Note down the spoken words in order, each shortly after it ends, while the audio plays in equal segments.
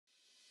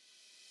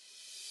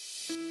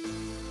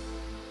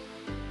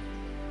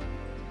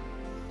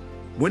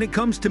When it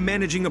comes to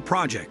managing a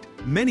project,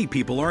 many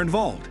people are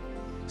involved: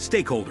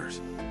 stakeholders,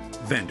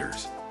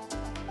 vendors,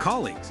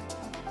 colleagues.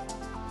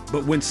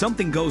 But when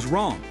something goes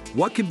wrong,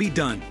 what can be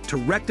done to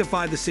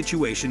rectify the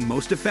situation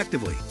most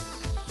effectively?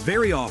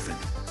 Very often,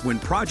 when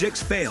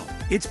projects fail,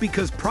 it's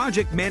because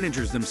project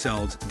managers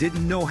themselves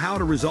didn't know how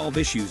to resolve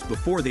issues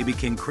before they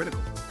became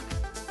critical.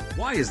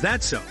 Why is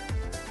that so?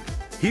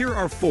 Here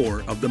are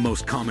 4 of the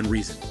most common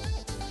reasons.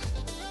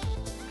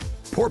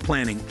 Poor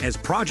planning as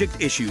project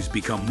issues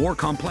become more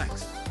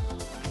complex.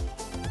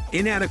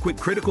 Inadequate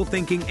critical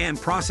thinking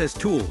and process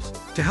tools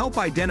to help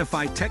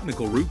identify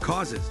technical root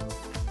causes.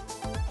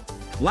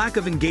 Lack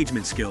of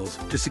engagement skills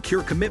to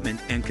secure commitment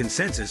and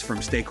consensus from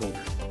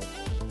stakeholders.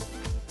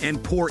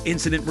 And poor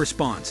incident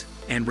response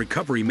and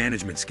recovery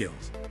management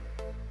skills.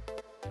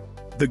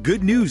 The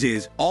good news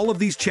is all of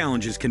these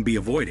challenges can be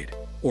avoided,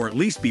 or at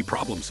least be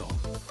problem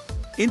solved.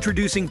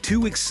 Introducing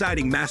 2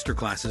 exciting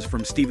masterclasses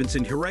from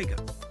Stevenson Hureca.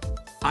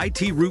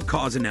 IT Root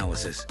Cause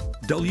Analysis,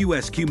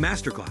 WSQ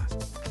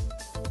Masterclass.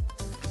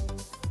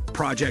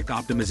 Project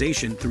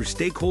Optimization through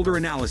Stakeholder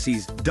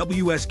Analyses,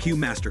 WSQ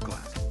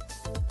Masterclass.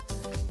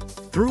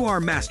 Through our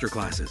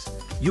masterclasses,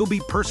 you'll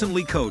be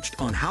personally coached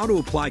on how to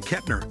apply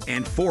Kepner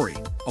and Fourie,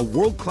 a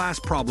world-class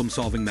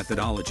problem-solving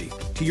methodology,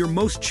 to your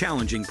most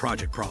challenging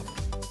project problem.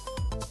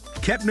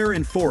 Kepner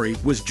and Fourie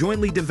was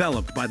jointly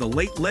developed by the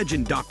late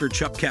legend Dr.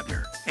 Chuck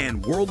Kepner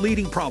and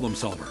world-leading problem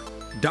solver,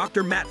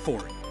 Dr. Matt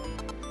Fourie.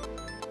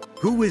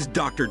 Who is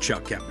Dr.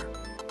 Chuck Kepner?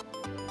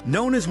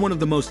 Known as one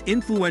of the most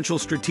influential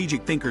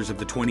strategic thinkers of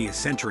the 20th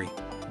century,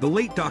 the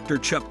late Dr.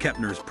 Chuck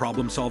Kepner's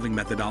problem-solving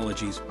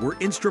methodologies were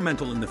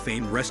instrumental in the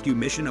famed rescue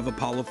mission of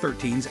Apollo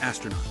 13's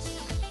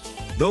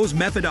astronauts. Those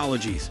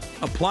methodologies,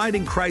 applied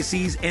in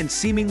crises and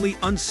seemingly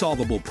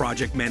unsolvable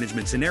project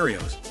management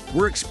scenarios,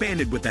 were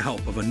expanded with the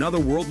help of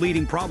another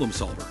world-leading problem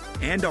solver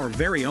and our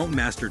very own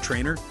master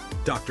trainer,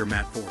 Dr.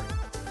 Matt Fourie.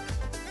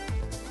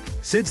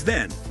 Since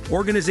then,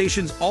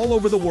 organizations all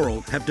over the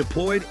world have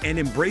deployed and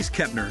embraced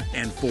Kepner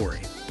and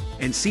Fourie,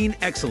 and seen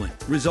excellent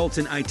results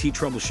in IT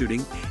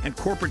troubleshooting and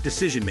corporate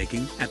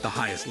decision-making at the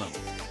highest level.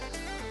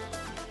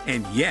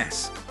 And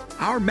yes,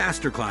 our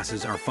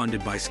masterclasses are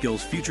funded by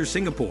SkillsFuture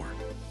Singapore.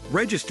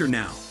 Register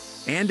now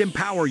and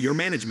empower your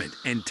management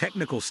and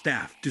technical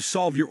staff to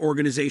solve your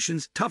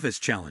organization's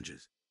toughest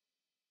challenges.